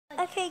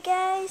Okay,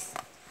 guys.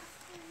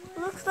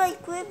 Looks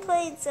like we're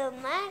playing some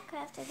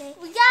Minecraft today.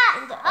 We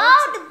got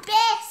all the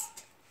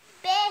best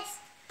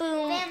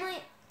boom. family.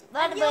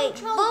 By the way,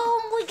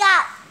 boom, we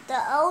got the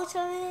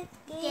ultimate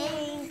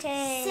gaming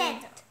tent.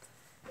 Center.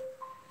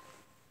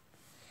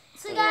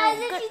 So guys,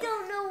 if you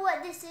don't know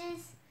what this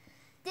is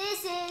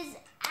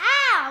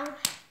our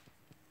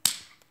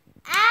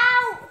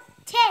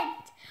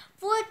tent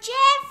for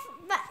Jeff,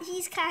 but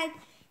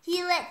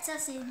he lets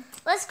us in.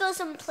 Let's go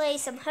play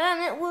some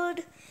Hermit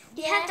Wood.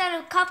 We have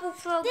done a couple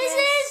programs. This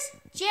is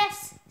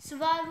Jeff's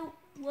survival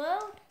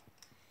world.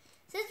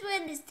 Since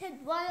we're in this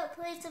tent, why not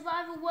play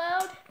survival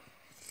world?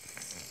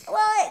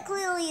 Well, it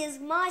clearly is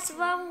my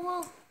survival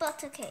world,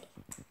 but okay.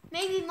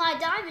 Maybe my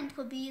diamond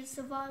could be a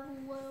survival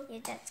world.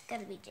 Yeah, that's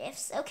gonna be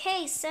Jeff's.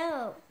 Okay,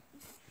 so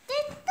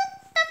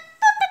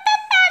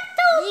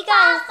you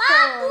guys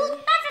play.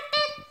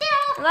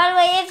 By the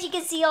way, if you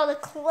can see all the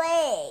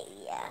clay.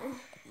 Yeah.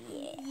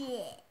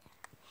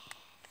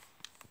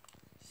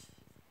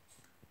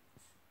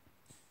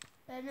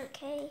 And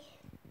okay.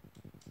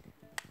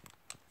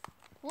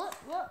 What?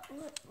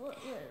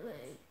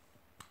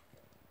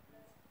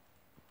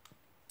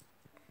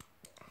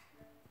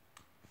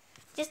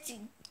 Just to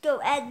go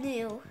add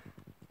new.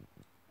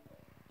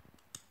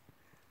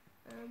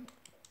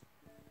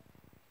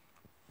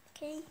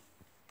 Okay.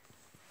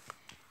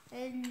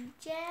 And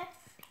Jeff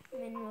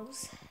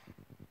minerals.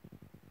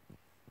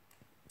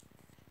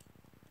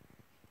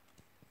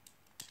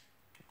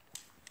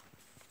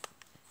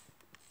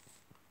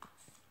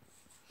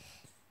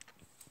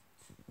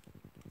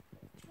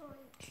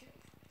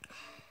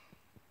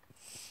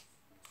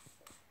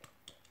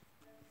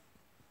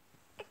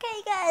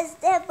 Okay, guys,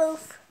 they're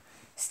both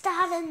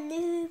starter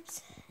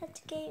noobs at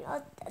the game.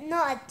 Or,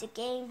 not at the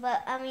game,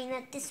 but I mean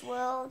at this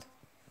world.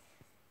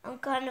 I'm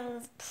kind of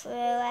a pro.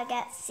 I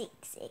got 6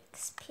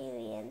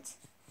 experience.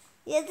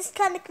 Yeah, this is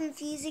kind of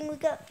confusing. We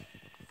got.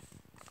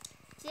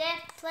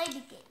 Jeff, play the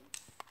game.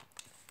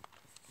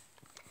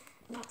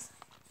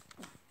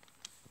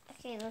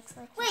 Okay, looks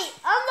like. Wait,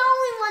 I'm the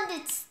only one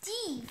that's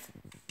Steve.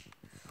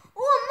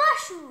 Oh, a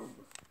mushroom.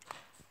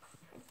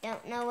 I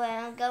don't know where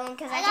I'm going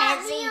because I got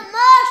can't see. a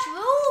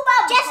mushroom.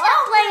 Just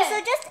not playing, so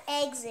just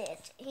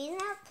exit. He's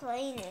not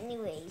playing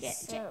anyways. Yeah,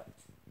 so.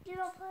 You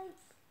don't play.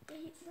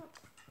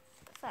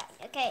 Fine.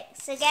 Okay,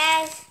 so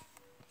guys,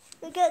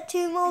 we got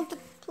 2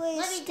 multiplayer.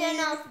 Let me turn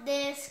off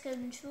this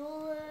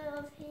controller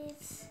of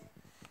his.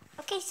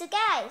 Okay, so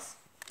guys.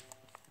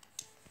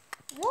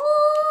 Woo!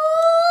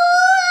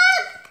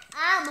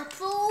 I'm a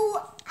fool.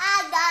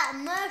 I got a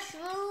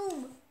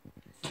mushroom.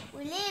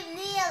 We live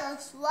near a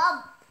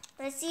swamp.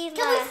 Let's see if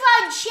Can we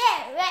find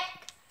Shrek?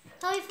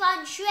 Can we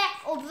find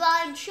Shrek or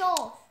Brian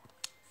Shaw?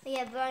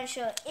 Yeah, Brian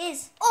Shaw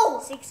is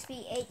 6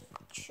 feet 8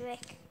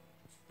 Shrek.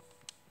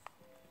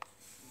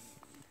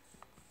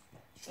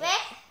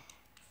 Shrek?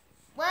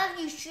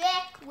 Wherever you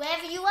Shrek,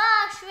 wherever you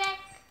are, Shrek.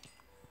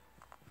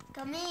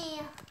 Come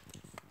here.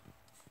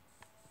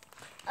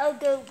 I'll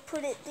go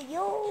put it to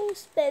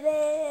yours,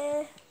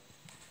 baby.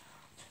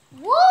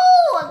 Woo!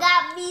 I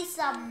got me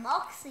some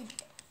oxygen.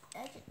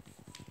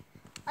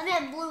 I'm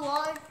in Blue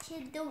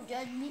Orchid, don't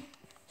judge me.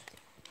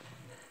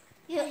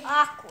 You're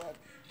awkward.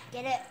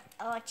 Get it,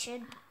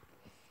 Orchard?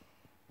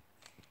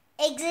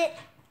 Exit.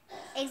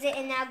 Exit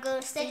and now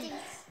go Settings.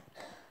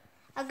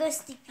 I'll go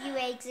Steve, you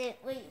exit.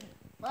 Wait,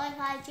 why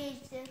can't I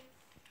change the...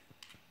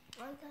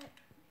 Why can't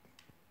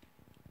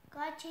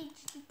I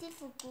change the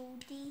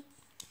difficulty?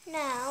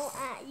 No,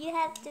 you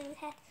have to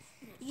have...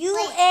 You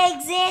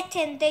exit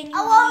and then you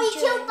I want to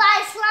be killed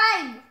by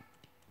slime.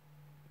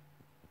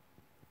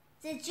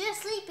 Since you're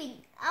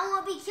sleeping, I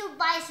want to be killed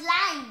by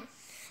slime.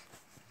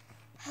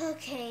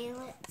 Okay,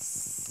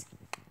 let's...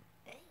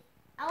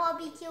 I want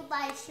to be killed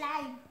by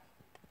slime.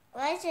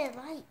 Why is it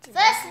light?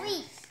 First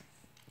sleep.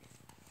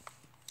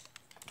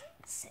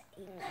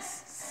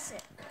 Settings.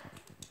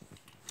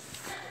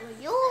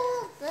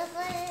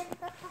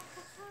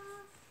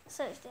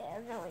 Search there, I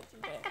have no idea.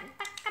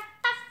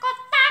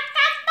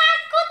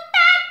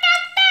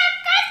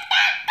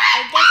 I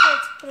guess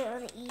let's put it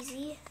on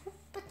easy.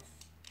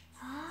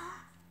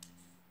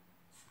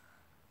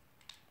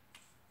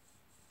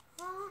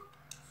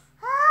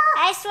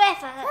 I swear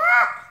for her.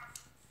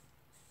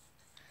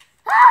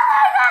 Oh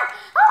my god!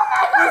 Oh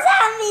my god!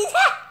 Zombies!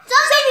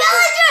 Zombie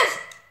villagers!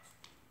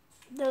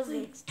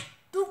 Those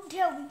Don't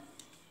tell me.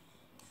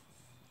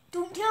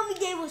 Don't tell me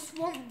they were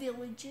swamp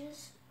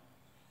villagers.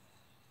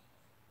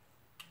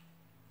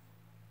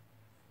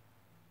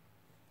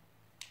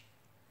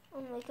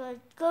 Oh my god,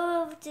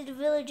 go over to the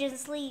village and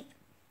sleep.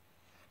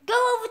 Go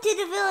over to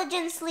the village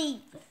and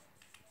sleep.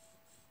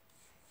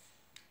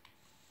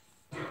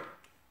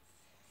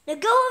 Now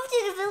go over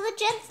to the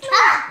village and sleep.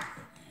 Ah!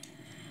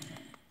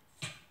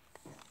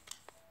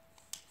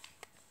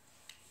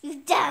 You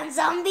damn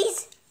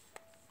zombies.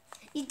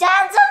 You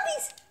damn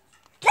zombies.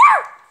 No!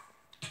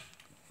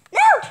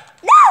 No!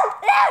 No!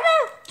 No! No!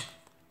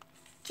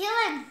 Kill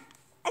him.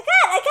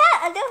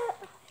 I don't.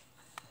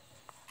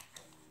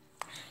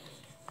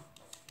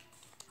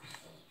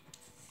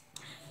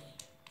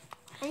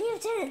 I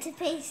need to turn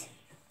centipede.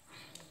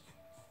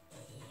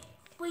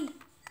 Wait.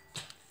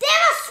 There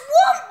are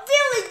swamp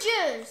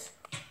villagers!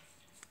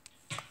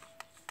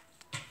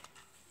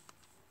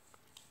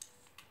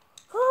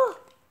 Oh.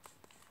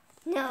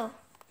 No.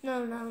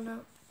 No, no, no.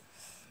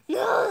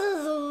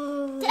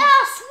 No. There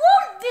are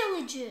swamp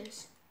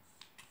villagers!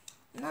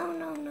 No,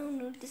 no, no,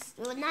 no. This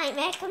is a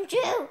nightmare come true.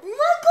 Oh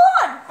my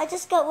god! I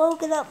just got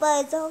woken up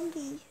by a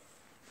zombie.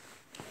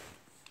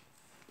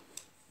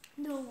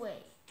 No way.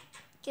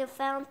 Your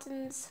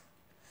fountains.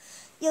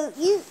 Yo,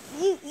 you.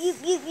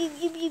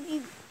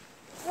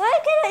 Why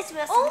can't I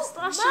smell Oh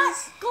some my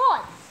slushies?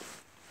 god!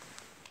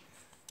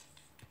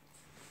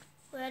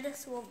 Where are the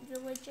swamp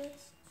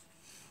villagers?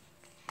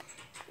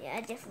 Yeah,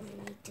 I definitely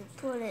need to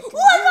pull it. Oh,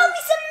 I got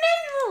me some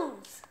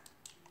minerals!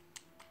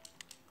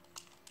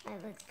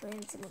 Alright, let's go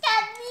into the...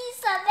 Get me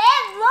some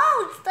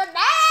emeralds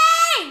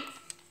today!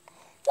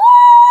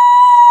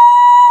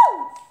 Woo!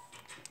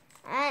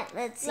 Alright,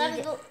 let's see. Let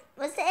me go.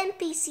 What's the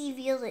NPC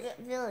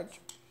village?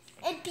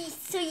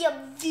 NPC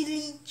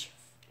village.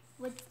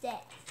 What's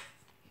that?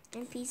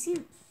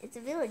 NPC. It's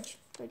a village.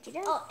 Don't you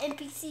know? Oh,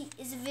 NPC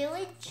is a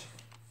village?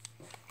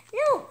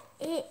 No,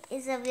 it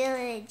is a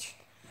village.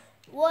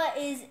 What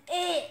is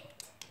it?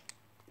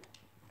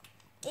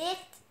 It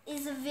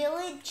is a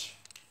village.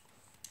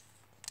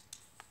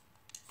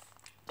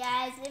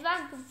 Guys, if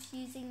I'm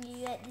confusing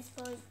you at this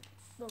point,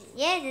 don't worry.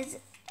 Yeah, there's.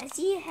 I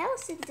see a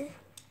house in there.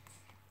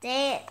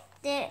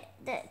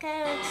 That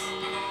kind of looks.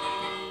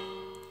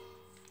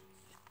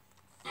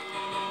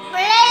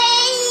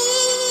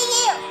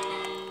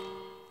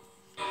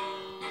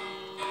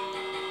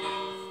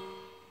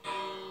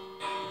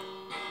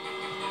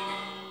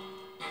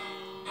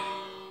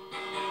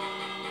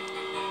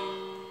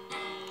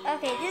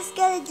 Okay, this is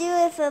gonna do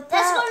it for part.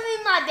 That's gonna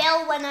be my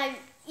bell when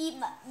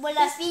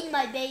I feed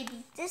my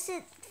baby. This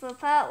is for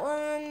part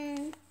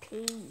 1.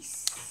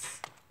 Peace.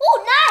 Oh,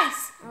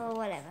 nice. Or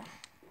whatever.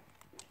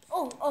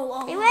 Oh.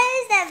 Hey,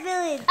 where is that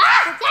village?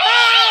 Ah,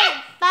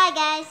 yeah. Bye,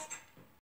 guys.